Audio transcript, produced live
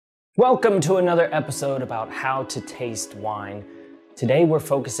Welcome to another episode about how to taste wine. Today we're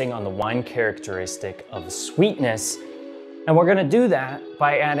focusing on the wine characteristic of sweetness, and we're gonna do that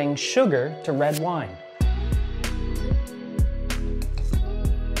by adding sugar to red wine.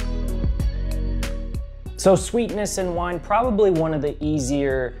 So sweetness in wine, probably one of the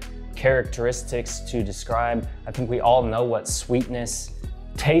easier characteristics to describe. I think we all know what sweetness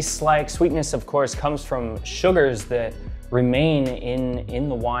tastes like. Sweetness, of course, comes from sugars that remain in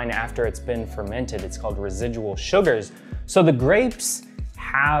the wine after it's been fermented. It's called residual sugars. So the grapes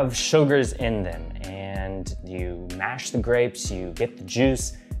have sugars in them, and you mash the grapes, you get the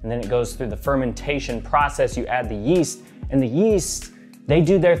juice, and then it goes through the fermentation process. You add the yeast, and the yeast, they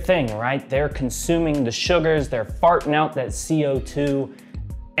do their thing, right? They're consuming the sugars, they're farting out that CO2,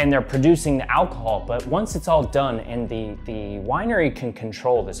 and they're producing the alcohol. But once it's all done, and the winery can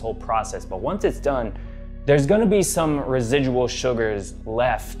control this whole process, but once it's done, there's gonna be some residual sugars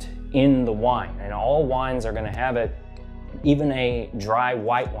left in the wine, and all wines are gonna have it. Even a dry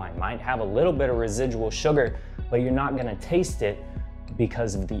white wine might have a little bit of residual sugar, but you're not gonna taste it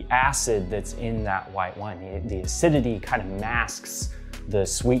because of the acid that's in that white wine. The acidity kind of masks the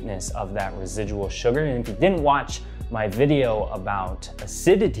sweetness of that residual sugar. And if you didn't watch my video about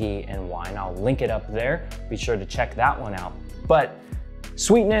acidity in wine, I'll link it up there. Be sure to check that one out. But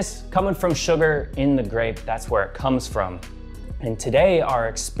sweetness coming from sugar in the grape, that's where it comes from. And today, our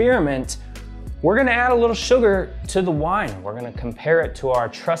experiment, we're gonna add a little sugar to the wine. We're gonna compare it to our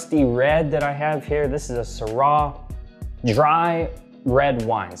trusty red that I have here. This is a Syrah dry red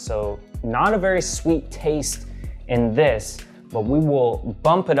wine. So not a very sweet taste in this, but we will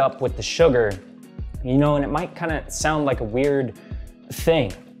bump it up with the sugar, you know, and it might kind of sound like a weird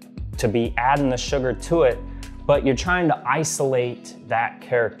thing to be adding the sugar to it, but you're trying to isolate that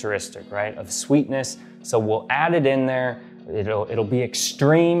characteristic, right, of sweetness. So we'll add it in there. It'll be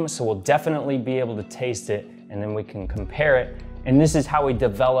extreme, so we'll definitely be able to taste it, and then we can compare it. And this is how we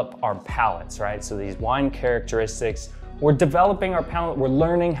develop our palates, right? So these wine characteristics, we're developing our palate, we're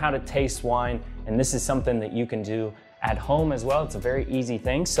learning how to taste wine, and this is something that you can do at home as well. It's a very easy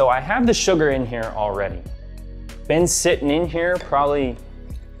thing. So I have the sugar in here already. Been sitting in here probably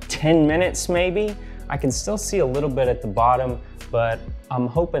 10 minutes maybe. I can still see a little bit at the bottom, but I'm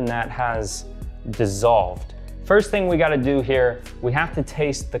hoping that has dissolved. First thing we gotta do here, we have to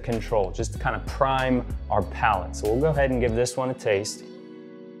taste the control, just to kind of prime our palate. So we'll go ahead and give this one a taste.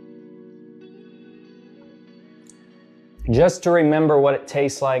 Just to remember what it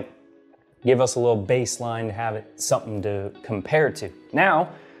tastes like, give us a little baseline to have it something to compare to.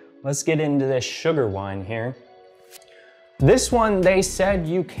 Now, let's get into this sugar wine here. This one, they said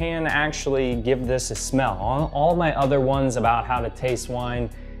you can actually give this a smell. All my other ones about how to taste wine,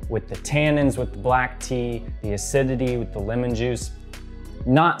 with the tannins, with the black tea, the acidity with the lemon juice,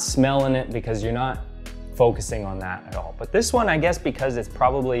 not smelling it because you're not focusing on that at all. But this one, I guess because it's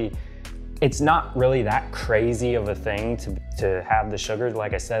not really that crazy of a thing to have the sugar.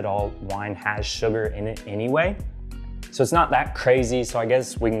 Like I said, all wine has sugar in it anyway. So it's not that crazy. So I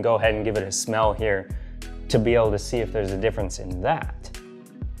guess we can go ahead and give it a smell here to be able to see if there's a difference in that.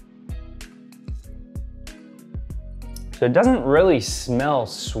 So it doesn't really smell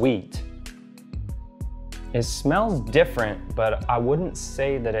sweet. It smells different, but I wouldn't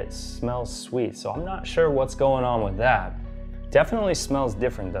say that it smells sweet. So I'm not sure what's going on with that. Definitely smells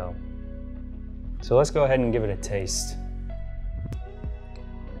different though. So let's go ahead and give it a taste.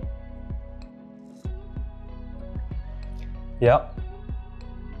 Yep,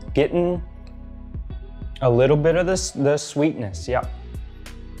 getting a little bit of the sweetness, yep,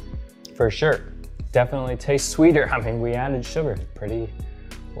 for sure. Definitely tastes sweeter. I mean, we added sugar,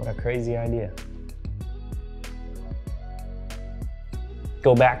 what a crazy idea.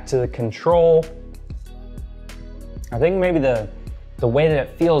 Go back to the control. I think maybe the way that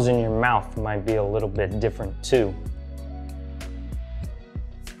it feels in your mouth might be a little bit different too.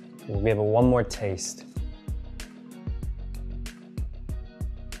 We'll give it one more taste.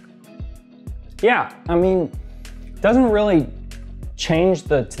 Yeah, I mean, it doesn't really change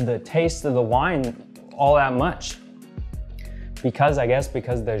the taste of the wine all that much. Because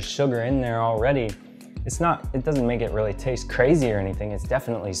there's sugar in there already, it doesn't make it really taste crazy or anything. It's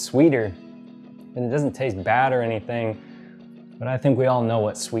definitely sweeter, and it doesn't taste bad or anything. But I think we all know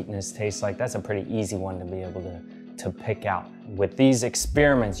what sweetness tastes like. That's a pretty easy one to be able to pick out. With these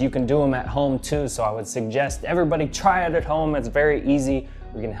experiments, you can do them at home too, so I would suggest everybody try it at home. It's very easy.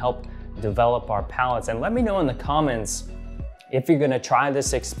 We can help develop our palates. And let me know in the comments if you're gonna try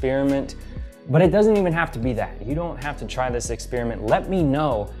this experiment, but it doesn't even have to be that. You don't have to try this experiment. Let me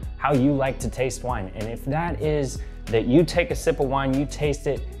know how you like to taste wine. And if that is that you take a sip of wine, you taste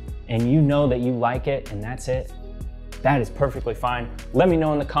it, and you know that you like it and that's it, that is perfectly fine. Let me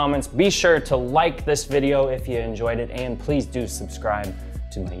know in the comments. Be sure to like this video if you enjoyed it, and please do subscribe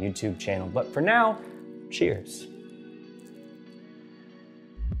to my YouTube channel. But for now, cheers.